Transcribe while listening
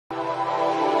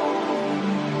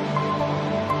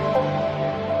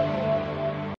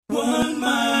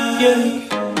Yeah.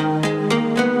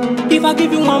 If I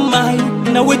give you one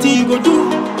mind, now what you go do?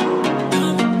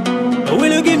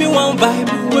 Will you give me one vibe?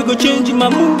 We go change my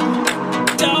mood.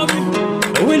 Tell me,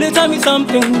 will you tell me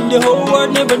something the whole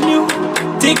world never knew?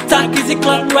 Tick-tock is the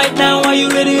clock right now. Are you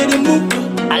ready to move?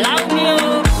 Allow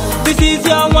me. This is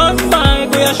your one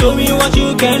mind. Will you show me what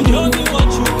you can do?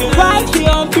 Right here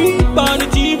on Bigg on the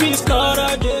TV, it's called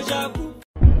a deja vu.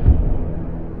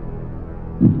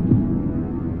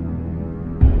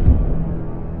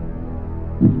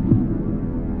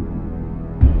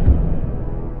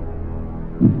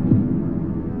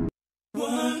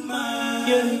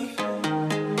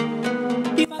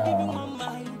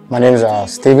 My name is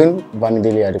Steven Bammy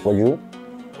Adepoju.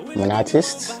 I'm an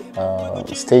artist.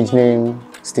 Stage name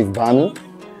Steve Bammy.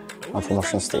 I'm from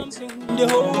Ocean State. The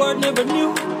whole world never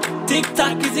knew.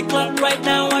 Tick-tock is the clock right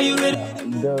now. Are you ready?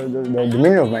 The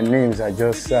meaning of my names are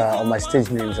just, my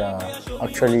stage names are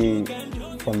actually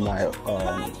from my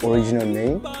original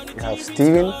name. You have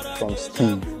Steven from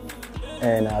Steve,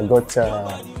 and I got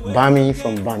Bammy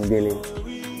from Bammy.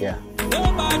 Yeah.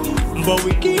 But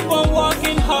we keep on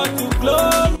working hard to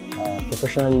glow.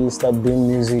 Professionally started doing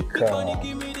music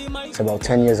it's about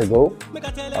 10 years ago,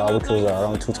 which was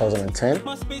around 2010,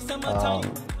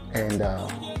 and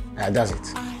that's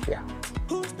it. Yeah,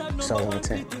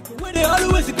 2010. They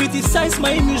always criticize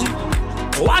my music.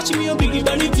 Watch me on Bigg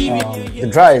on the TV. The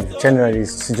drive generally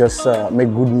is to just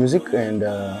make good music and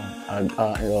have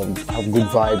good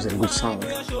vibes and good sound.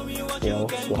 You know,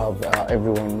 to have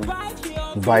everyone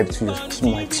vibe to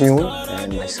my tune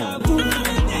and my sound.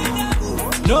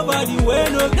 Nobody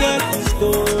will not get the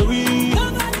story.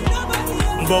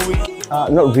 But we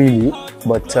not really,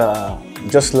 but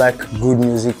just like good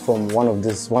music from one of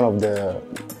the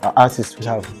artists we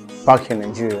have back in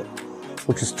Nigeria,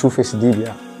 which is Two-Face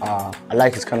Dibia. I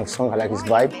like his kind of song, I like his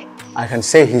vibe. I can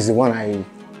say he's the one I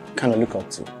kind of look up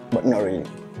to, but not really.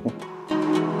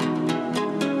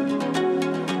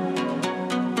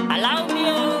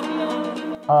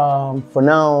 For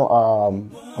now,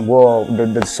 well,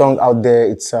 the song out there,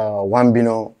 it's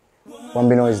Wambino.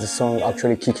 Wambino is the song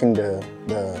actually kicking the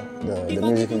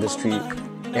music industry,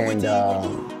 and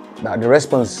the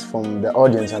response from the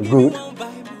audience are good,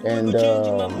 and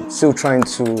still trying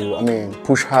to,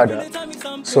 push harder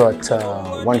so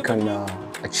that one can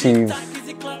achieve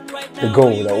the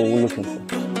goal that we're looking for.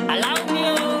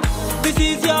 this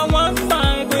is your one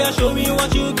mind. Will you show me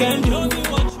what you can do?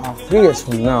 3 years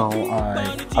from now,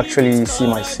 I actually see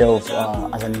myself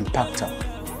as an impactor.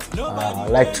 I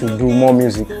like to do more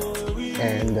music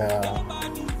and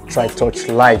try to touch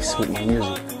lives with my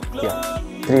music. Yeah,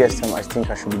 3 years time, I think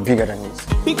I should be bigger than this.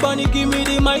 Big Bunny, give me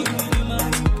the mic.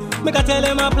 Make I tell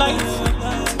him my plight.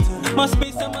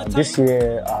 This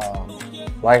year,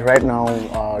 right now,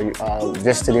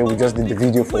 yesterday we just did the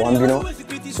video for Wambino.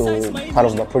 So part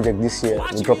of the project this year,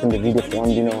 we're dropping the video for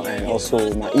Wambino, and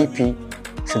also my EP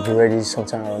should be ready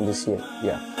sometime around this year.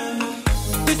 Yeah.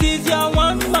 This is your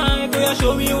one mind. Will you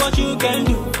show me what you can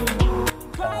do?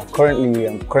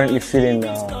 I'm currently feeling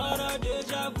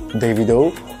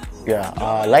Davido. Yeah,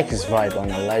 I like his vibe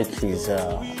and I like his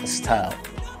style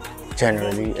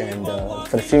generally. And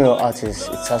for the female artist,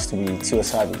 it has to be Tiwa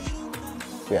Savage.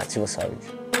 Yeah, Tiwa Savage.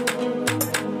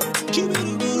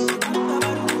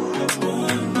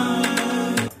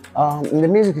 In the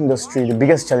music industry, the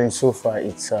biggest challenge so far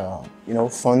it's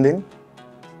funding.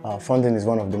 Funding is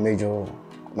one of the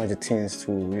major things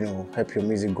to help your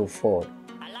music go forward.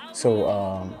 So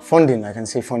funding, I can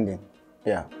say funding.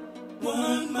 Yeah.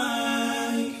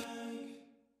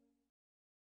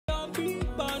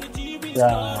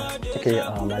 Okay.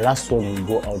 My last word will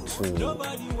go out to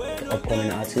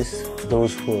upcoming artists,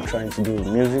 those who are trying to do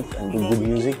music and do good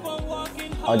music.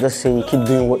 I'll just say keep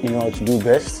doing what you know how to do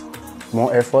best.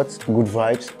 More effort, good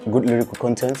vibes, good lyrical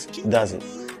content, that's it.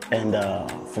 And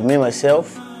for me,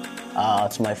 myself,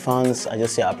 to my fans, I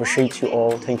just say I appreciate you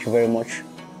all. Thank you very much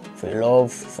for your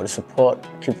love, for the support.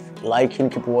 Keep liking,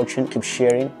 keep watching, keep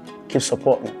sharing, keep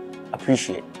supporting.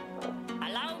 Appreciate it.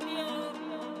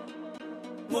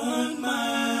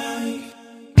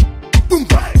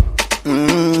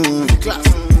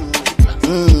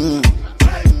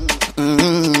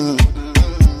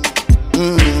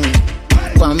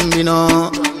 Wambino,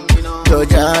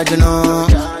 Georgia,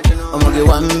 Omoge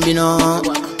Wambino,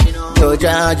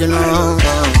 Georgia,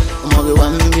 Omoge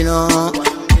Wambino,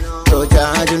 Georgia,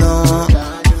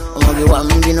 Omoge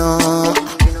Wambino,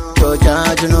 Georgia,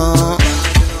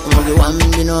 Omoge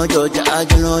Wambino, Georgia,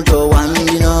 Jo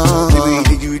Wambino.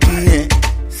 Baby, did you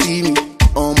see me?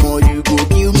 Omo, you go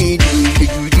kill me. Did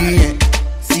you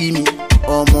see me?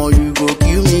 Omo, you go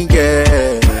kill me,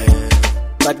 girl.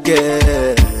 Bad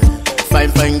girl.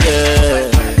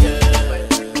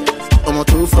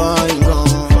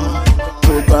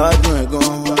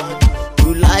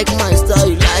 my style,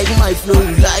 you like my flow,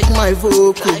 you like my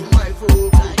vocal.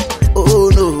 Oh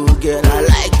no, girl, I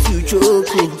like you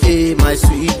choking. Hey, my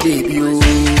sweet baby, oh,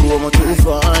 I'm too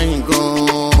fine,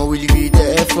 gone. Will you be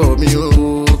there for me,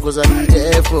 oh? Cause I'll be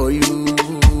there for you.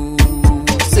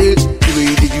 Say, the way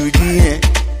that you do it,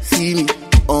 see me.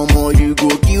 More you go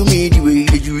kill me, the way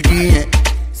that you do it.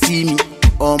 See me,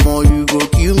 more you go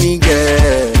kill me,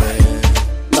 girl.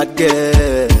 Bad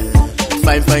girl,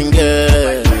 fine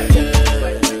girl.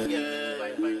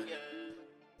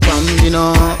 Bambino,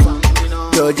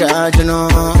 Georgia, you know.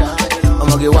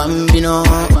 I'ma get one, you know.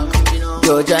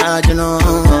 Georgia, you know.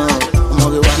 I'ma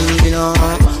get one, you know.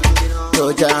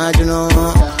 Georgia, you know.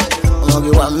 I'ma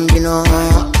get one, you know.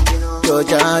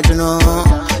 Georgia, you know.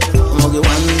 I'ma get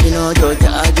one, you know.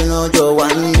 Georgia, you know. Joe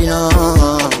one, you know.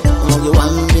 I'ma get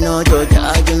one, you know. Georgia,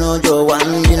 you know. Joe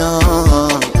one, you know.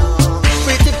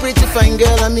 Pretty fine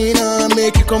girl, I mean,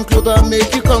 make you come closer,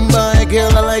 make you come by.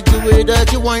 Girl, I like the way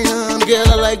that you whine, girl,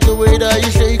 I like the way that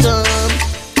you shake, girl,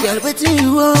 what do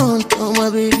you want? Oh my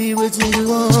baby, what do you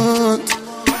want?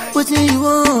 What do you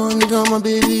want? Oh my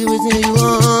baby, what do you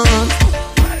want?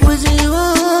 What do you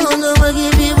want? Oh my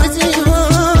baby, what do you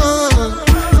want?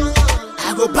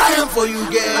 I go buy them for you,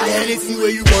 girl. Anything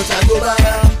where you want, I go buy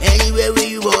them. Anywhere where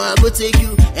you want, I go take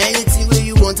you. Anything where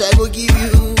you want, I go give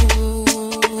you.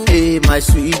 Hey, my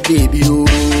sweet baby, oh,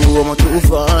 I'm too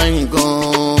fine,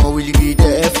 gone. Will you be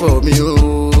there for me,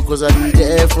 oh? Cause I'll be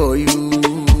there for you.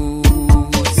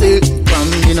 Say,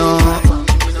 Bambino,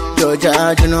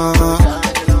 Georgia, you know.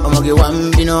 I'ma get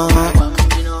one, you know.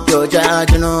 Georgia,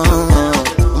 you know.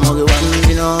 I'ma get one,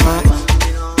 you know.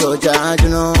 Georgia, you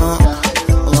know.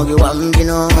 I'ma get one, you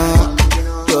know.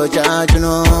 Georgia, you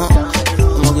know.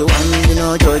 I'ma get one, you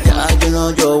know. Georgia, you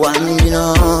know. Joe one, you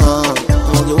know.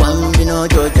 I'ma get one, you know.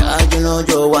 Georgia, you know.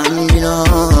 Joe one, you know.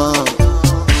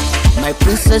 My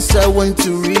princess, I want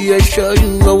to reassure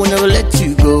you, I will never let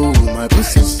you go. My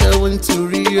princess, I want to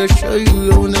reassure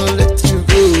you, I will never let you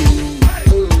go.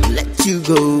 Let you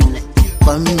go,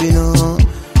 Bambino.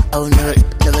 I will never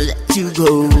let you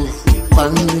go.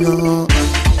 Bambino,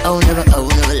 I will never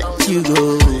let you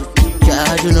go.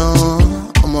 God, you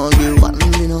know, I'm gonna get one,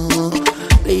 you know.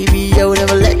 Baby, I will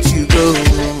never let you go.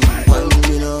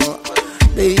 Bambino,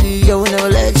 baby, I will never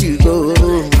let you go.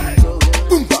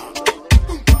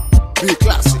 Big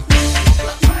classic.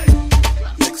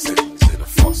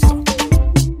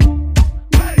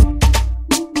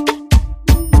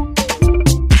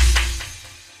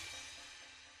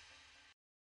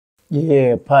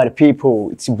 Yeah, party people,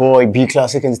 it's your boy B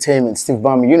Classic Entertainment, Steve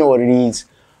Bammy. You know what it is.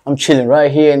 I'm chilling right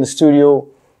here in the studio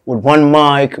with one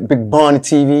mic, Big Barney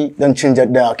TV. Don't change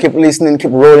that dial. Keep listening,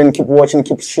 keep rolling, keep watching,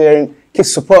 keep sharing, keep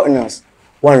supporting us.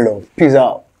 One love. Peace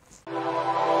out.